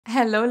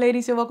Hello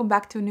ladies and welcome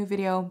back to a new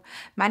video.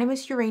 My name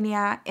is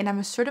Urania and I'm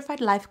a certified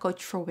life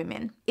coach for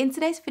women. In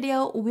today's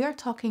video, we are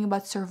talking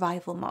about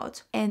survival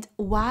mode and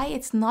why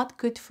it's not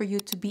good for you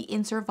to be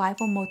in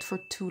survival mode for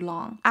too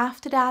long.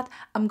 After that,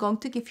 I'm going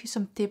to give you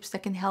some tips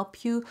that can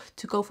help you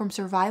to go from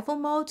survival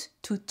mode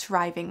to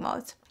thriving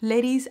mode.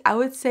 Ladies, I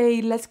would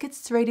say let's get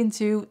straight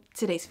into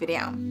today's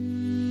video.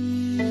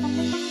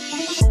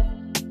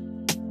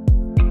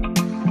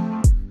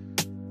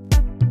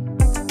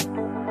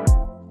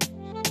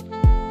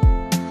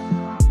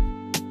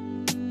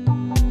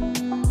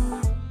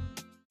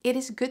 It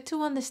is good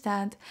to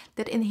understand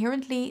that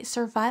inherently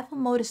survival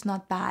mode is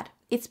not bad.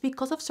 It's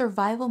because of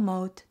survival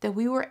mode that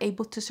we were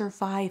able to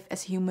survive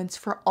as humans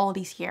for all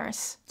these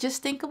years.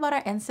 Just think about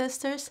our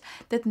ancestors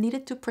that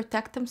needed to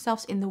protect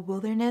themselves in the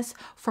wilderness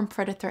from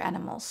predator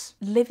animals.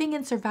 Living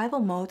in survival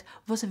mode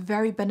was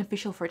very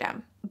beneficial for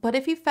them. But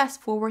if you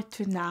fast forward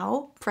to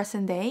now,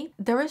 present day,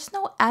 there is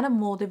no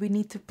animal that we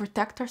need to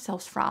protect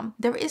ourselves from.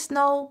 There is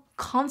no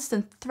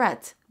constant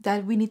threat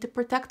that we need to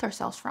protect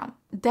ourselves from.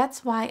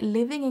 That's why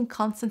living in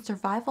constant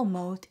survival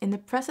mode in the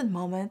present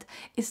moment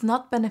is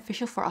not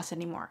beneficial for us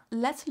anymore.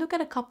 Let's look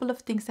at a couple of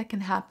things that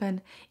can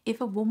happen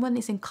if a woman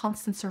is in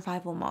constant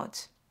survival mode.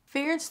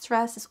 Fear and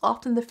stress is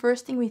often the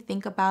first thing we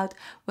think about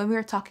when we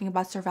are talking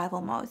about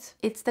survival mode.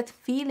 It's that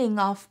feeling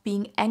of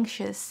being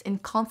anxious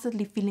and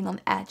constantly feeling on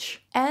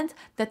edge, and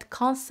that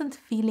constant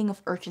feeling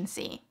of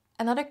urgency.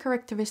 Another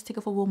characteristic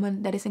of a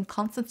woman that is in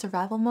constant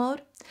survival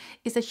mode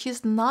is that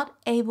she's not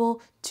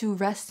able to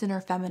rest in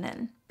her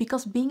feminine.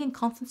 Because being in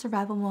constant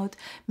survival mode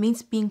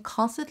means being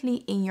constantly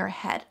in your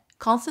head,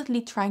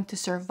 constantly trying to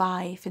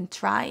survive and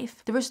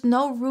thrive. There is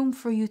no room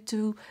for you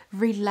to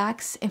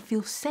relax and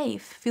feel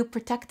safe, feel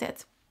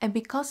protected. And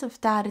because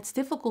of that, it's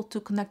difficult to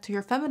connect to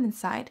your feminine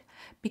side,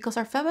 because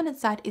our feminine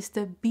side is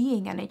the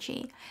being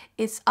energy.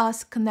 It's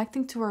us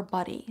connecting to our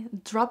body,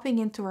 dropping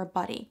into our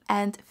body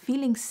and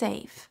feeling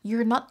safe.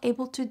 You're not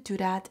able to do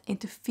that and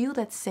to feel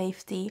that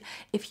safety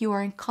if you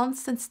are in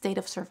constant state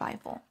of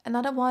survival.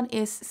 Another one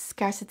is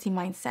scarcity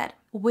mindset.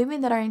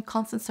 Women that are in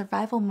constant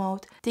survival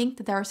mode think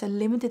that there is a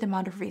limited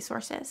amount of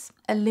resources,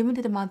 a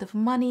limited amount of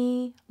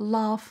money,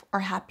 love, or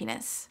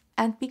happiness.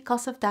 And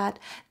because of that,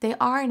 they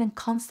are in a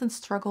constant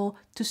struggle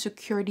to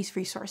secure these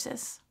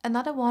resources.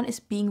 Another one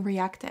is being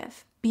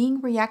reactive.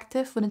 Being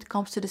reactive when it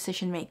comes to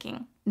decision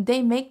making.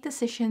 They make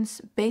decisions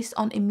based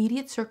on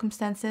immediate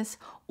circumstances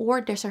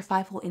or their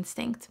survival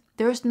instinct.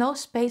 There is no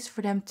space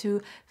for them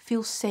to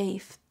feel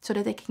safe so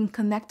that they can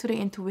connect to their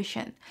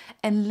intuition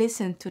and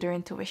listen to their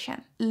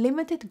intuition.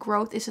 Limited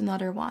growth is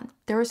another one.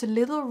 There is a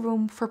little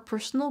room for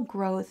personal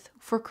growth,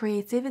 for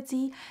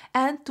creativity,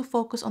 and to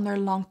focus on their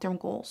long-term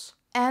goals.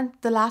 And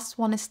the last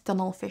one is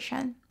tunnel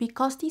vision.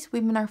 Because these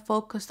women are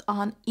focused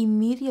on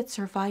immediate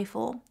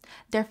survival,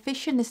 their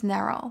vision is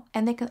narrow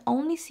and they can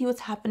only see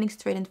what's happening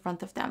straight in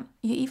front of them.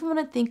 You even want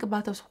to think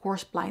about those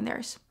horse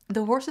blinders.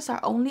 The horses are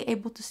only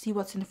able to see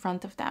what's in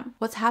front of them.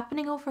 What's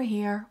happening over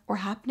here or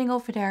happening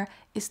over there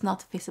is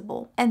not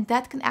visible. And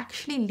that can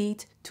actually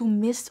lead to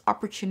missed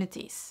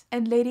opportunities.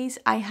 And ladies,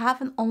 I have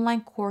an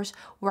online course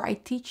where I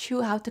teach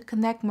you how to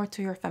connect more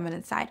to your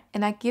feminine side.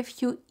 And I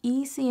give you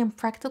easy and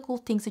practical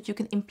things that you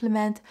can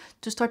implement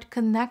to start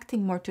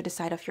connecting more to the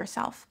side of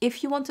yourself.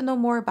 If you want to know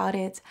more about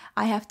it,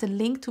 I have the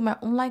link to my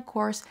online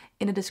course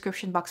in the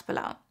description box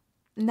below.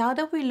 Now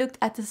that we looked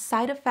at the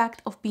side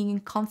effect of being in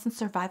constant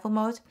survival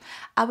mode,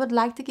 I would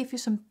like to give you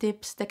some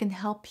tips that can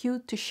help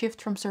you to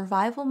shift from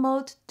survival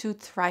mode to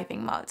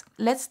thriving mode.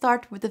 Let's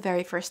start with the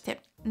very first tip.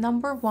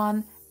 Number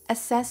one,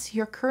 assess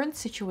your current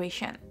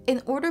situation.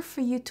 In order for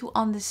you to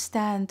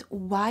understand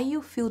why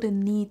you feel the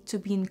need to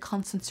be in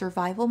constant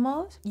survival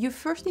mode, you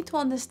first need to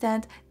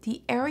understand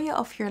the area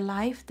of your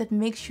life that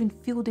makes you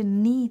feel the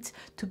need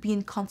to be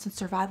in constant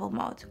survival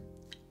mode.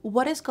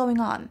 What is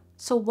going on?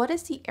 So what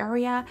is the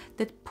area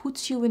that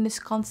puts you in this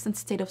constant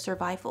state of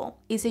survival?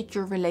 Is it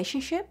your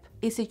relationship?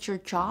 Is it your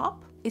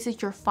job? Is it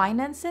your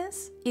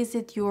finances? Is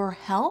it your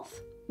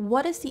health?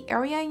 What is the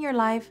area in your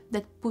life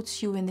that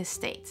puts you in this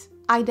state?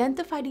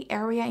 Identify the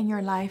area in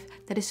your life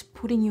that is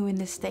putting you in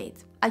this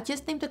state. I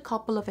just named a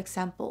couple of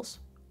examples,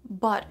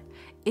 but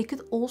it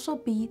could also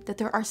be that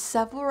there are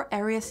several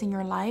areas in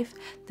your life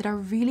that are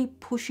really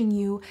pushing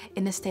you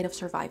in a state of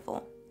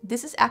survival.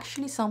 This is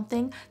actually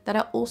something that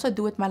I also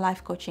do with my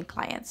life coaching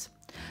clients.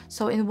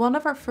 So in one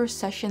of our first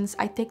sessions,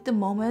 I take the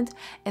moment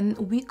and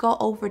we go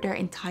over their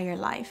entire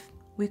life.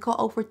 We go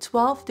over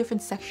 12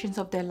 different sections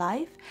of their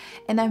life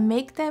and I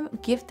make them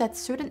give that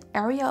certain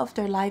area of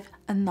their life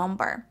a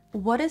number.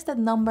 What is that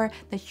number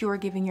that you are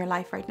giving your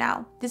life right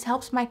now? This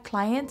helps my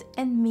client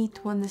and me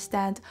to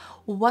understand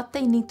what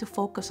they need to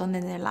focus on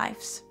in their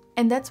lives.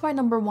 And that's why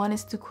number one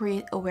is to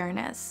create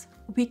awareness.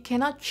 We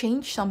cannot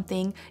change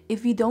something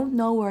if we don't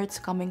know where it's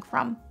coming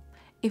from,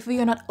 if we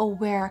are not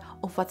aware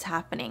of what's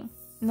happening.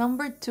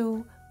 Number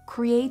two,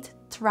 create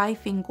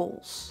thriving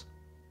goals.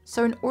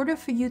 So in order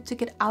for you to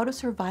get out of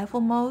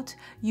survival mode,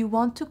 you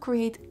want to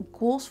create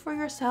goals for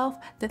yourself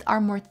that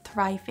are more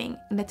thriving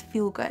and that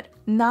feel good.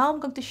 Now I'm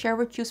going to share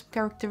with you some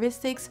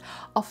characteristics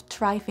of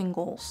thriving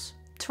goals.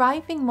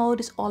 Thriving mode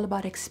is all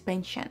about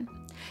expansion.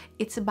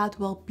 It's about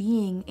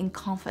well-being and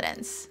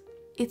confidence.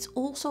 It's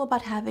also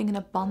about having an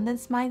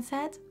abundance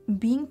mindset,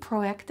 being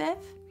proactive,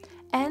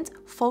 and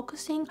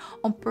focusing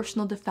on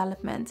personal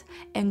development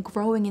and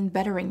growing and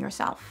bettering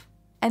yourself.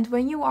 And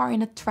when you are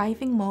in a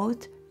thriving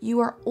mode, you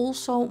are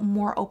also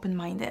more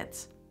open-minded.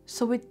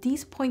 So with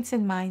these points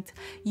in mind,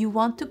 you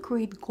want to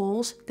create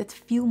goals that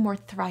feel more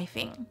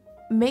thriving.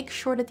 Make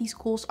sure that these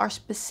goals are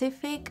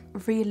specific,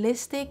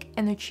 realistic,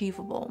 and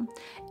achievable,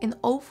 and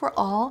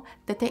overall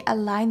that they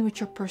align with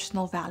your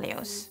personal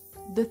values.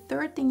 The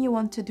third thing you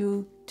want to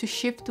do to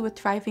shift to a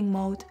thriving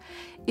mode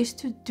is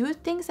to do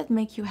things that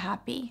make you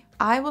happy.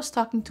 I was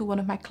talking to one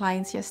of my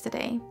clients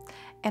yesterday,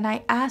 and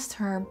I asked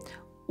her,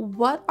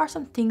 what are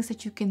some things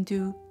that you can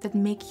do that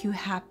make you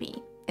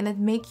happy and that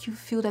make you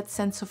feel that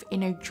sense of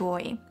inner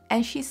joy?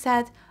 And she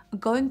said,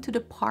 going to the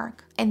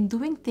park and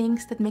doing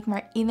things that make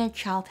my inner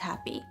child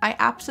happy. I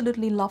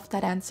absolutely love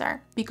that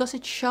answer because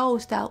it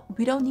shows that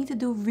we don't need to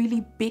do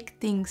really big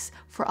things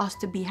for us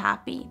to be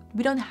happy.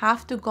 We don't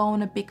have to go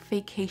on a big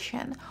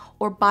vacation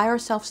or buy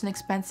ourselves an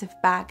expensive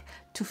bag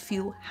to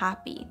feel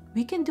happy.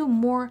 We can do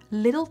more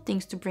little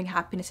things to bring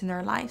happiness in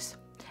our lives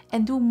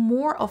and do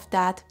more of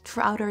that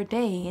throughout our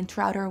day and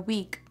throughout our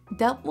week.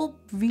 That will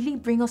really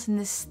bring us in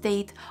this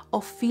state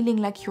of feeling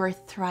like you're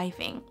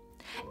thriving.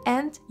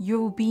 And you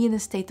will be in a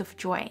state of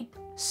joy.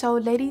 So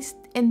ladies,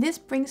 and this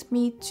brings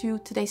me to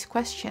today's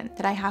question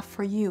that I have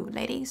for you,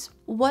 ladies.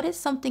 What is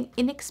something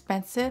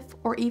inexpensive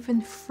or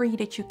even free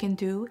that you can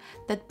do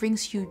that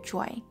brings you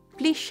joy?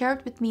 Please share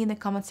it with me in the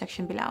comment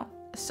section below.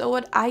 So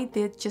what I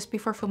did just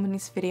before filming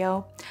this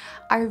video,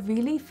 I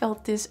really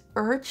felt this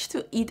urge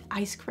to eat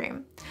ice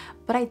cream,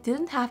 but I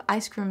didn't have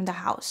ice cream in the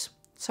house.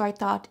 So I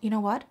thought, you know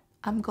what?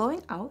 I'm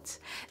going out.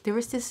 There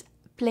is this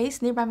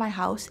place nearby my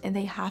house and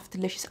they have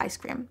delicious ice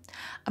cream.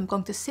 I'm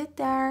going to sit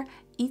there,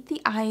 eat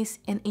the ice,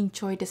 and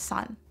enjoy the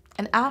sun.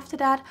 And after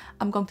that,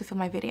 I'm going to film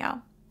my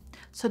video.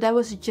 So that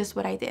was just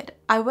what I did.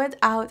 I went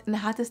out and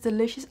had this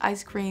delicious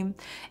ice cream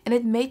and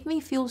it made me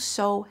feel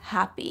so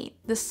happy.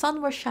 The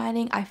sun was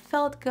shining, I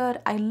felt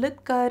good, I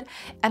looked good,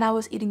 and I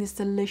was eating this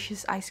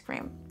delicious ice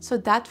cream. So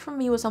that for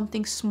me was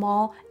something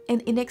small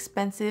and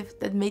inexpensive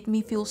that made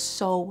me feel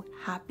so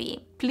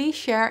happy. Please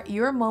share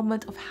your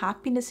moment of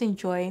happiness and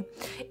joy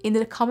in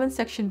the comment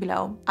section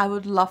below. I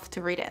would love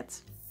to read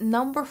it.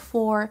 Number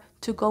 4,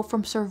 to go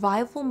from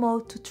survival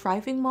mode to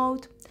thriving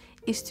mode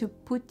is to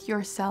put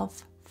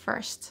yourself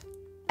first.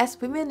 As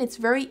women, it's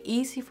very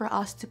easy for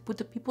us to put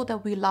the people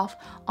that we love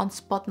on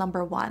spot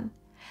number 1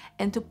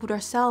 and to put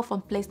ourselves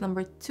on place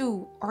number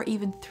 2 or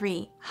even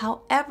 3.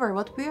 However,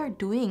 what we are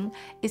doing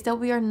is that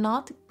we are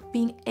not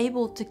being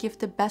able to give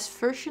the best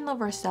version of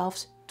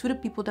ourselves to the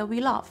people that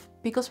we love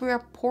because we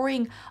are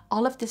pouring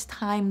all of this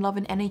time, love,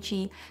 and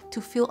energy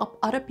to fill up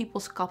other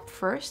people's cup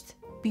first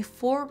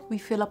before we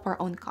fill up our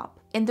own cup.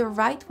 And the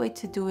right way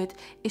to do it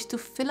is to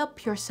fill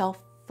up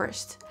yourself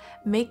first.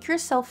 Make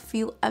yourself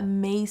feel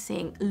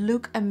amazing,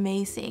 look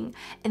amazing,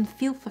 and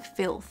feel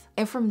fulfilled.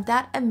 And from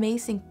that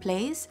amazing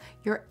place,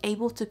 you're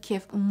able to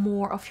give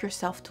more of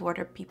yourself to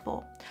other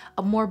people,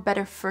 a more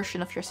better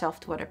version of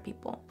yourself to other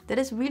people. That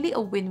is really a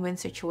win-win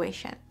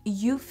situation.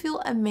 You feel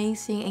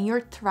amazing and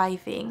you're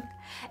thriving,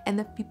 and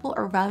the people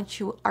around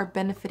you are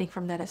benefiting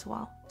from that as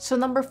well. So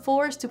number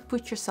 4 is to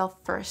put yourself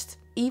first,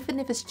 even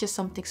if it's just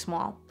something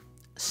small.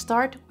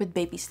 Start with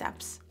baby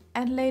steps.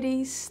 And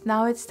ladies,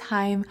 now it's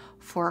time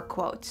for a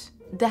quote.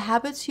 The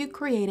habits you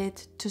created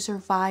to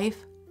survive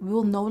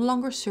will no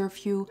longer serve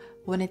you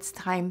when it's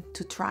time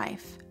to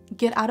thrive.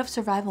 Get out of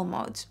survival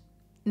mode.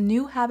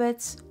 New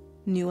habits,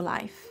 new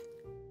life.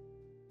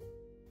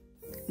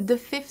 The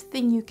 5th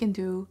thing you can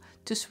do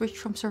to switch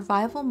from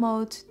survival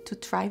mode to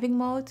thriving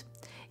mode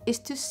is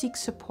to seek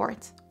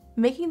support.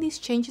 Making these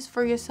changes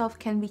for yourself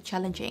can be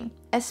challenging,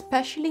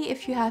 especially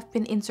if you have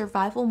been in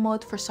survival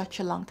mode for such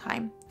a long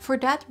time. For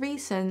that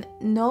reason,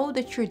 know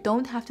that you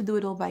don't have to do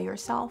it all by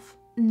yourself.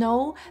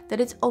 Know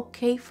that it's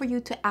okay for you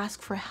to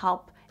ask for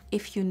help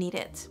if you need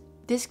it.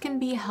 This can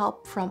be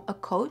help from a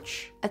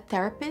coach, a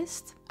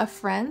therapist, a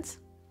friend,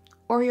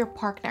 or your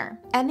partner.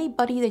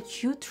 Anybody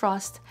that you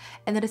trust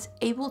and that is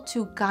able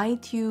to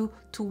guide you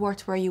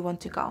towards where you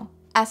want to go.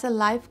 As a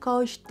life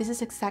coach, this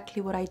is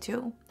exactly what I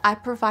do. I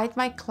provide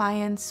my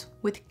clients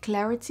with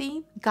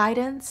clarity,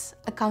 guidance,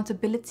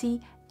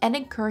 accountability, and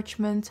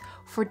encouragement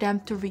for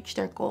them to reach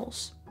their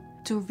goals,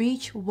 to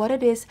reach what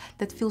it is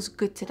that feels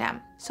good to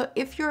them. So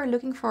if you're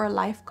looking for a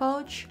life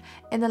coach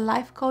and a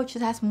life coach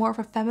that has more of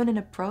a feminine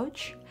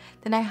approach,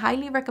 then I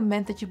highly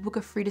recommend that you book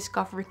a free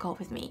discovery call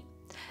with me.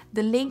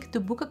 The link to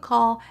book a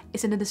call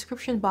is in the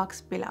description box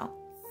below.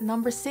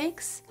 Number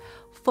 6,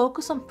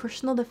 focus on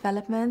personal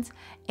development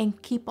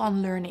and keep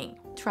on learning.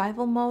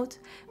 Thrival mode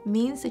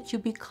means that you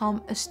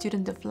become a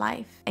student of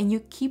life and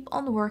you keep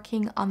on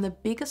working on the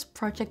biggest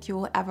project you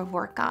will ever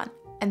work on,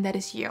 and that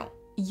is you.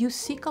 You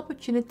seek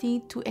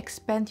opportunity to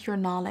expand your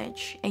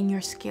knowledge and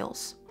your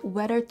skills,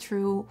 whether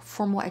through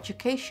formal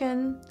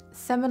education,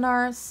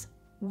 seminars,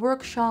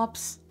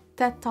 workshops,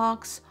 TED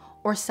Talks,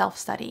 or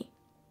self-study.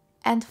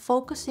 And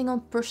focusing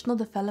on personal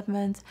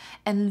development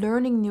and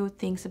learning new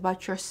things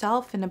about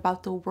yourself and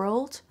about the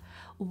world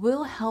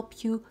will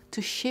help you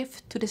to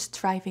shift to this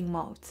thriving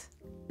mode.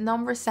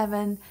 Number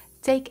 7,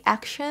 take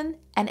action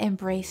and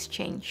embrace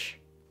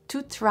change.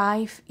 To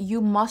thrive,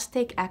 you must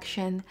take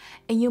action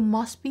and you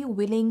must be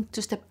willing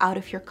to step out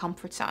of your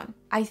comfort zone.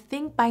 I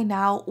think by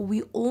now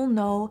we all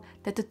know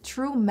that the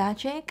true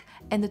magic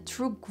and the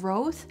true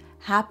growth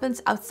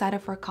happens outside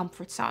of our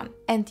comfort zone.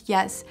 And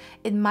yes,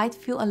 it might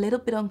feel a little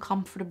bit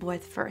uncomfortable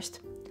at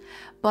first,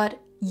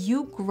 but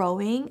you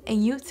growing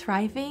and you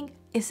thriving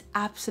is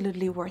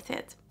absolutely worth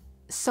it.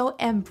 So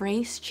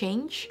embrace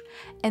change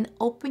and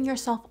open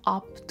yourself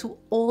up to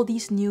all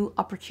these new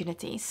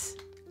opportunities.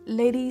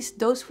 Ladies,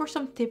 those were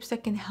some tips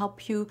that can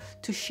help you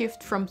to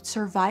shift from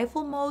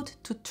survival mode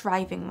to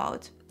thriving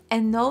mode.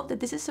 And know that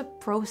this is a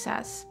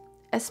process.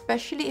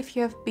 Especially if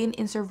you have been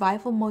in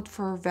survival mode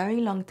for a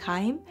very long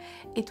time,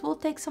 it will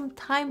take some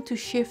time to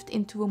shift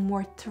into a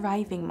more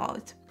thriving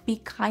mode. Be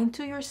kind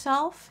to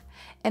yourself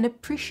and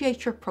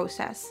appreciate your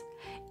process,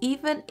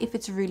 even if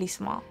it's really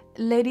small.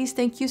 Ladies,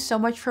 thank you so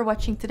much for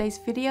watching today's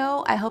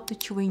video. I hope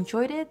that you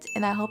enjoyed it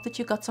and I hope that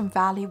you got some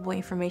valuable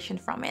information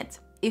from it.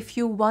 If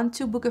you want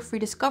to book a free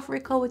discovery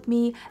call with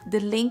me, the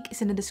link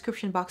is in the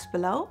description box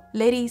below.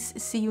 Ladies,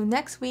 see you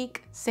next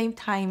week, same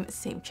time,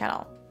 same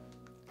channel.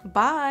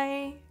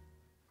 Bye!